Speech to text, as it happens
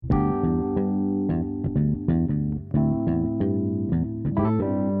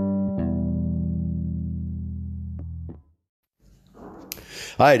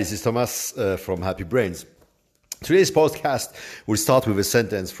Hi, this is Thomas from Happy Brains. Today's podcast will start with a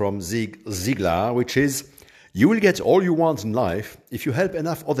sentence from Zig Ziglar, which is, "You will get all you want in life if you help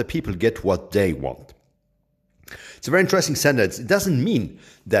enough other people get what they want." It's a very interesting sentence. It doesn't mean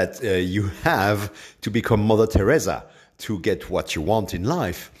that you have to become Mother Teresa to get what you want in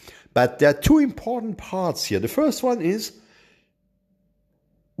life. But there are two important parts here. The first one is,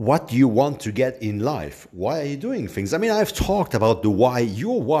 what do you want to get in life? Why are you doing things? I mean, I've talked about the why,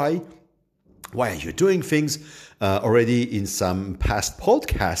 your why. Why are you doing things already in some past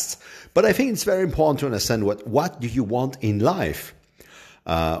podcasts? But I think it's very important to understand what do you want in life?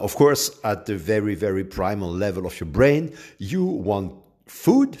 Of course, at the very, very primal level of your brain, you want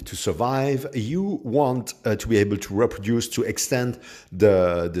food to survive. You want to be able to reproduce, to extend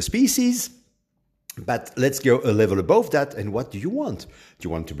the species. But let's go a level above that. And what do you want? Do you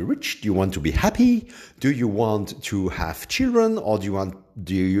want to be rich? Do you want to be happy? Do you want to have children? Or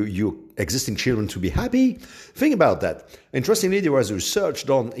do you existing children to be happy? Think about that. Interestingly, there was research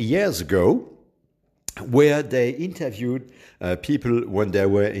done years ago where they interviewed people when they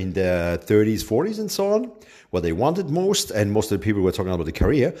were in their 30s, 40s, and so on, what they wanted most, and most of the people were talking about the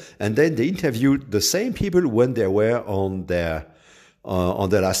career. And then they interviewed the same people when they were on their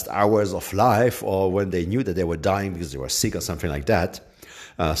last hours of life, or when they knew that they were dying because they were sick or something like that.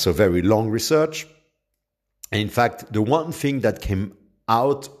 So very long research. And in fact, the one thing that came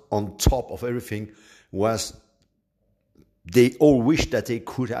out on top of everything was they all wished that they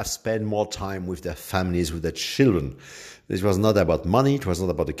could have spent more time with their families, with their children. It was not about money. It was not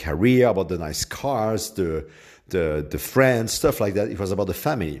about the career, about the nice cars, the friends, stuff like that. It was about the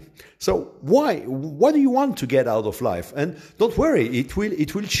family. So why? What do you want to get out of life? And don't worry, it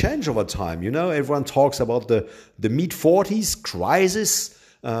will change over time. You know, everyone talks about the mid-40s crisis.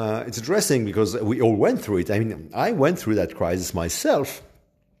 It's interesting because we all went through it. I mean, I went through that crisis myself.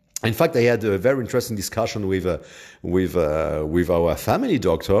 In fact, I had a very interesting discussion with our family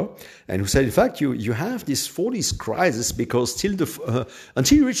doctor, and who said, in fact, you have this 40s crisis because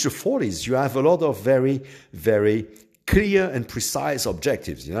until you reach the 40s, you have a lot of very, very clear and precise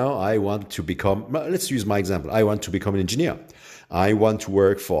objectives. You know, I want to become, let's use my example. I want to become an engineer. I want to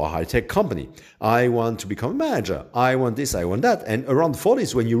work for a high-tech company. I want to become a manager. I want this, I want that. And around the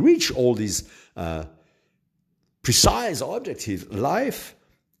 40s, when you reach all these precise objectives, life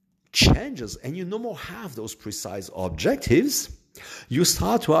changes, and you no more have those precise objectives. You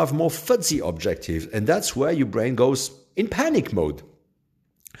start to have more fuzzy objectives, and that's where your brain goes in panic mode.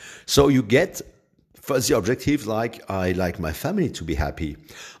 So you get fuzzy objectives like, I'd like my family to be happy.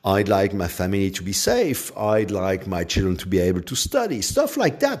 I'd like my family to be safe. I'd like my children to be able to study, stuff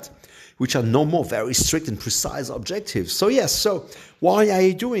like that, which are no more very strict and precise objectives. So yes, so why are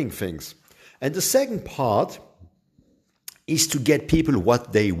you doing things? And the second part is to get people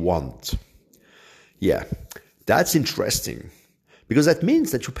what they want. Yeah, that's interesting, because that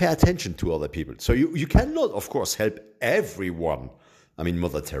means that you pay attention to other people. So you cannot, of course, help everyone. I mean,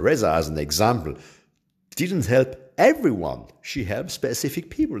 Mother Teresa, as an example, didn't help everyone. She helped specific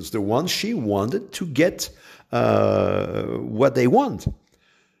people, the ones she wanted to get what they want.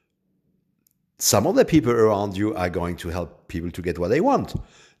 Some other people around you are going to help people to get what they want.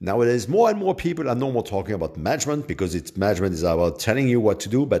 Nowadays, more and more people are no more talking about management, because management is about telling you what to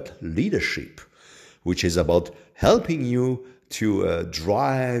do, but leadership, which is about helping you to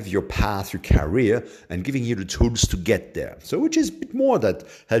drive your path, your career, and giving you the tools to get there. So which is a bit more that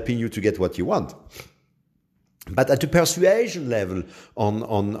helping you to get what you want. But at the persuasion level,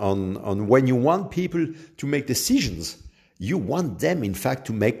 on when you want people to make decisions, you want them, in fact,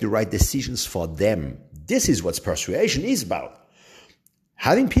 to make the right decisions for them. This is what persuasion is about.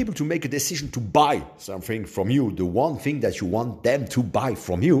 Having people to make a decision to buy something from you, the one thing that you want them to buy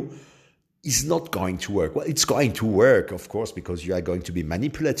from you, is not going to work. Well, it's going to work, of course, because you are going to be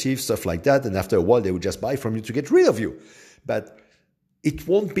manipulative, stuff like that, and after a while they will just buy from you to get rid of you. But it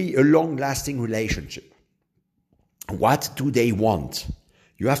won't be a long-lasting relationship. What do they want?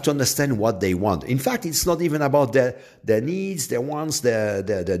 You have to understand what they want. In fact, it's not even about their needs, their wants, their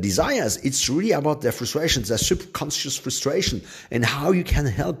desires. It's really about their frustrations, their subconscious frustration, and how you can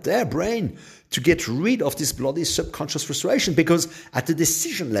help their brain to get rid of this bloody subconscious frustration. Because at the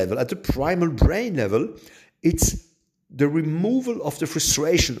decision level, at the primal brain level, it's the removal of the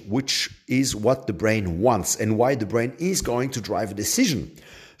frustration, which is what the brain wants and why the brain is going to drive a decision.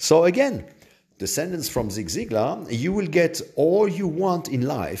 So again, the sentence from Zig Ziglar, you will get all you want in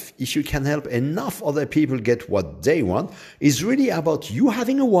life if you can help enough other people get what they want, is really about you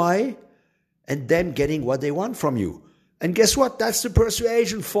having a why and them getting what they want from you. And guess what? That's the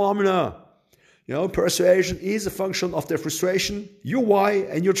persuasion formula. Persuasion is a function of their frustration, your why,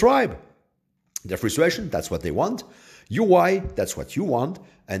 and your tribe. Their frustration, that's what they want. Your why, that's what you want.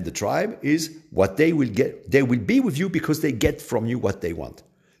 And the tribe is what they will get. They will be with you because they get from you what they want.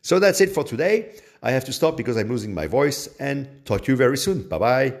 So that's it for today. I have to stop because I'm losing my voice, and talk to you very soon.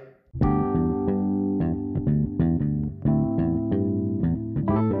 Bye-bye.